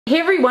Hey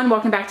everyone,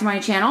 welcome back to my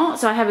channel.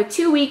 So I have a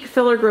 2-week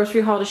filler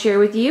grocery haul to share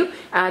with you.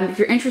 If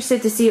you're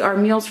interested to see our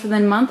meals for the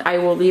month, I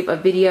will leave a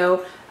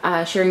video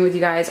sharing with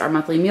you guys our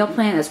monthly meal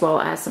plan as well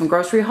as some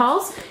grocery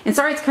hauls. And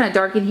sorry it's kind of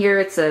dark in here.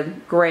 It's a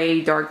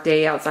gray, dark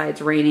day outside.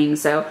 It's raining,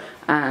 so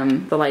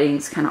the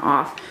lighting's kind of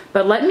off.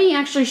 But let me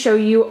actually show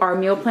you our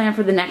meal plan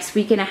for the next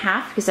week and a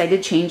half because I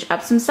did change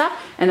up some stuff,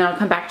 and then I'll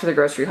come back to the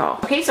grocery haul.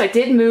 Okay, so I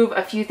did move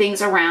a few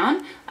things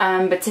around,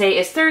 but today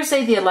is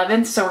Thursday the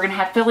 11th, so we're gonna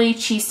have Philly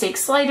cheesesteak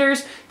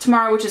sliders.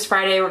 Tomorrow, which is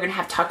Friday, we're gonna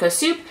have taco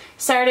soup.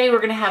 Saturday,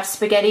 we're gonna have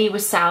spaghetti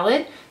with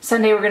salad.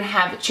 Sunday, we're gonna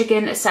have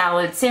chicken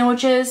salad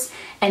sandwiches.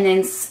 And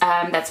then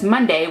that's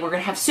Monday, we're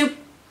gonna have soup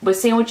with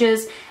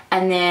sandwiches.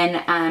 And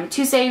then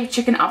Tuesday,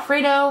 chicken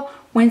Alfredo.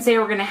 Wednesday,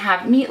 we're gonna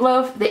have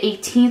meatloaf. The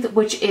 18th,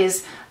 which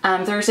is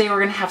Thursday, we're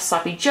gonna have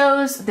sloppy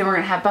joes. Then we're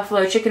gonna have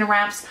buffalo chicken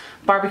wraps,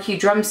 barbecue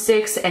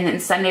drumsticks, and then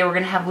Sunday, we're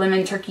gonna have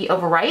lemon turkey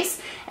over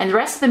rice. And the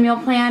rest of the meal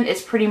plan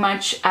is pretty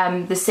much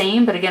the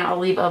same, but again, I'll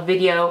leave a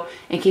video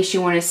in case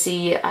you wanna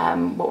see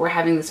what we're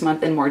having this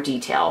month in more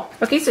detail.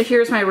 Okay, so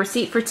here's my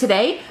receipt for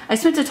today. I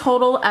spent a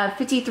total of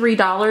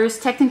 $53.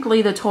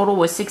 Technically, the total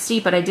was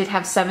 $60, but I did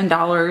have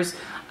 $7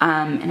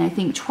 and I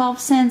think 12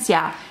 cents,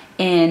 yeah,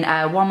 in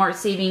Walmart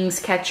Savings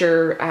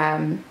Catcher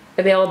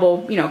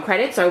available,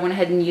 credit. So I went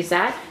ahead and used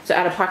that. So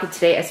out of pocket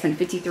today, I spent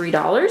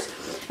 $53.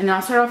 And then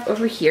I'll start off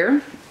over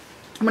here.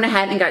 I went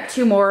ahead and got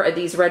 2 more of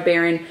these Red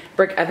Baron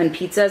brick oven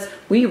pizzas.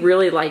 We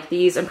really like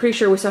these. I'm pretty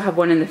sure we still have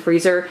one in the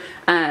freezer.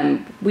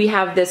 We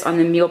have this on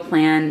the meal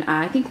plan,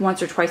 I think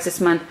once or twice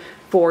this month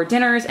for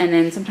dinners, and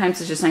then sometimes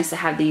it's just nice to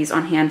have these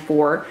on hand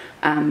for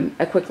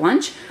a quick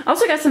lunch. I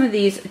also got some of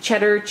these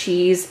cheddar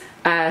cheese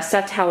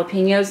stuffed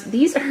jalapenos.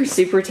 These are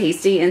super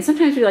tasty, and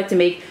sometimes we like to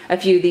make a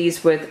few of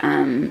these with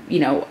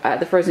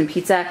the frozen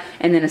pizza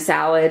and then a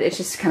salad. It's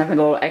just kind of a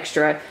little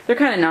extra. They're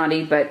kind of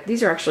naughty, but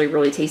these are actually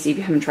really tasty if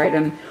you haven't tried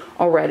them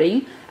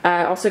already.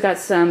 Also got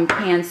some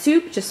canned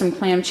soup, just some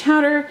clam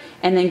chowder,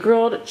 and then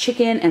grilled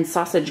chicken and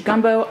sausage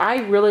gumbo. I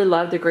really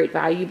love the Great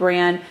Value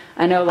brand.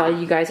 I know a lot of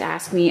you guys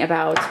ask me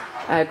about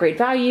Great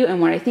Value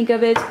and what I think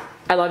of it.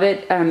 I love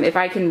it. If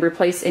I can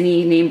replace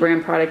any name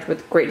brand product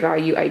with Great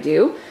Value, I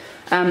do.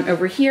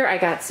 Over here, I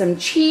got some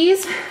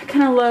cheese,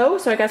 kind of low.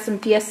 So I got some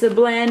Fiesta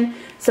Blend,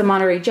 some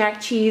Monterey Jack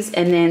cheese,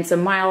 and then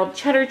some mild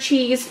cheddar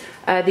cheese.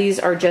 These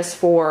are just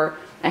for,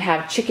 I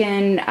have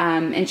chicken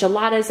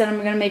enchiladas that I'm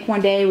going to make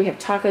one day. We have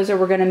tacos that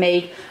we're going to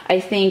make. I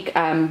think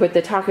with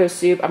the taco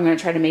soup, I'm going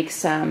to try to make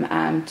some,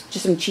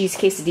 just some cheese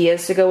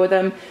quesadillas to go with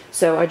them.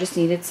 So I just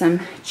needed some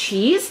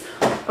cheese.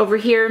 Over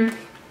here,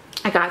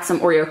 I got some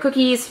Oreo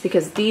cookies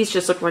because these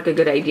just look like a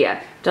good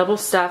idea. Double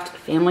stuffed,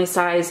 family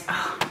size.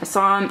 Oh, I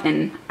saw them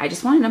and I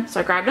just wanted them,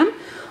 so I grabbed them.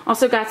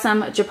 Also got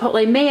some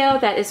Chipotle mayo,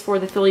 that is for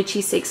the Philly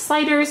cheesesteak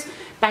sliders.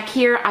 Back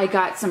here, I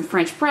got some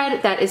French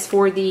bread, that is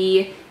for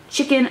the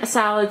chicken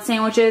salad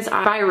sandwiches.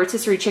 I buy a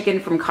rotisserie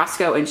chicken from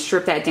Costco and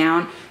strip that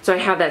down, so I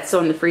have that still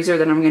in the freezer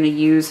that I'm gonna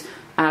use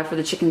for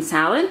the chicken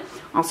salad.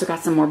 Also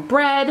got some more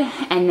bread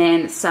and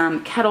then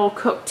some kettle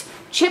cooked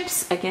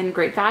chips, again,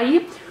 Great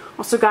Value.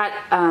 Also got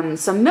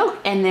some milk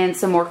and then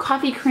some more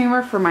coffee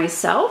creamer for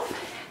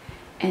myself.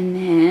 And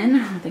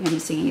then, I don't think I'm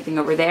missing anything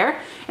over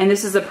there. And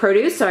this is the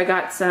produce, so I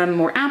got some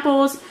more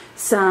apples,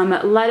 some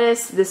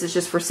lettuce. This is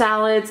just for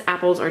salads.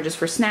 Apples are just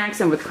for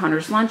snacks and with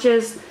Connor's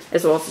lunches,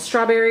 as well as the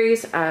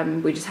strawberries.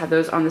 We just have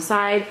those on the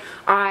side.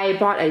 I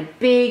bought a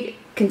big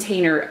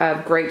container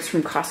of grapes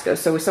from Costco,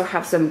 so we still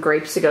have some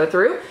grapes to go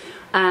through.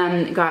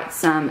 Got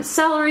some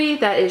celery,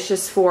 that is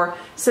just for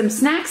some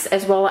snacks,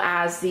 as well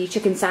as the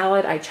chicken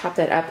salad. I chopped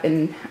that up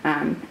and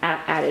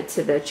added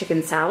to the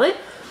chicken salad.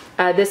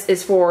 This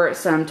is for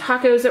some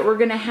tacos that we're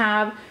gonna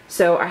have.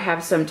 So I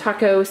have some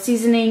taco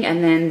seasoning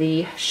and then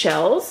the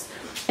shells.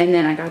 And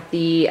then I got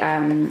the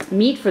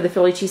meat for the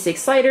Philly cheesesteak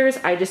sliders.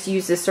 I just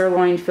used the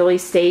sirloin Philly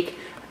steak.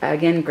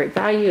 Again, Great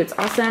Value, it's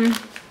awesome.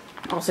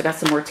 Also got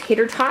some more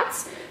tater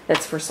tots.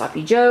 That's for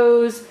sloppy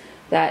joes.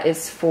 That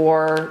is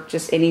for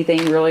just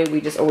anything really. We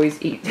just always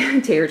eat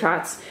tater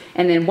tots.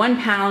 And then 1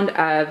 pound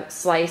of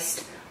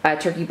sliced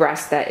turkey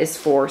breast, that is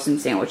for some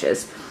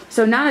sandwiches.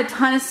 So not a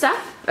ton of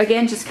stuff.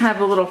 Again, just kind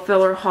of a little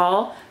filler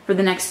haul for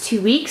the next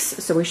 2 weeks.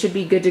 So we should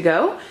be good to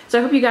go. So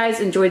I hope you guys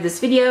enjoyed this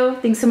video.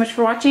 Thanks so much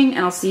for watching,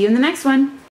 and I'll see you in the next one.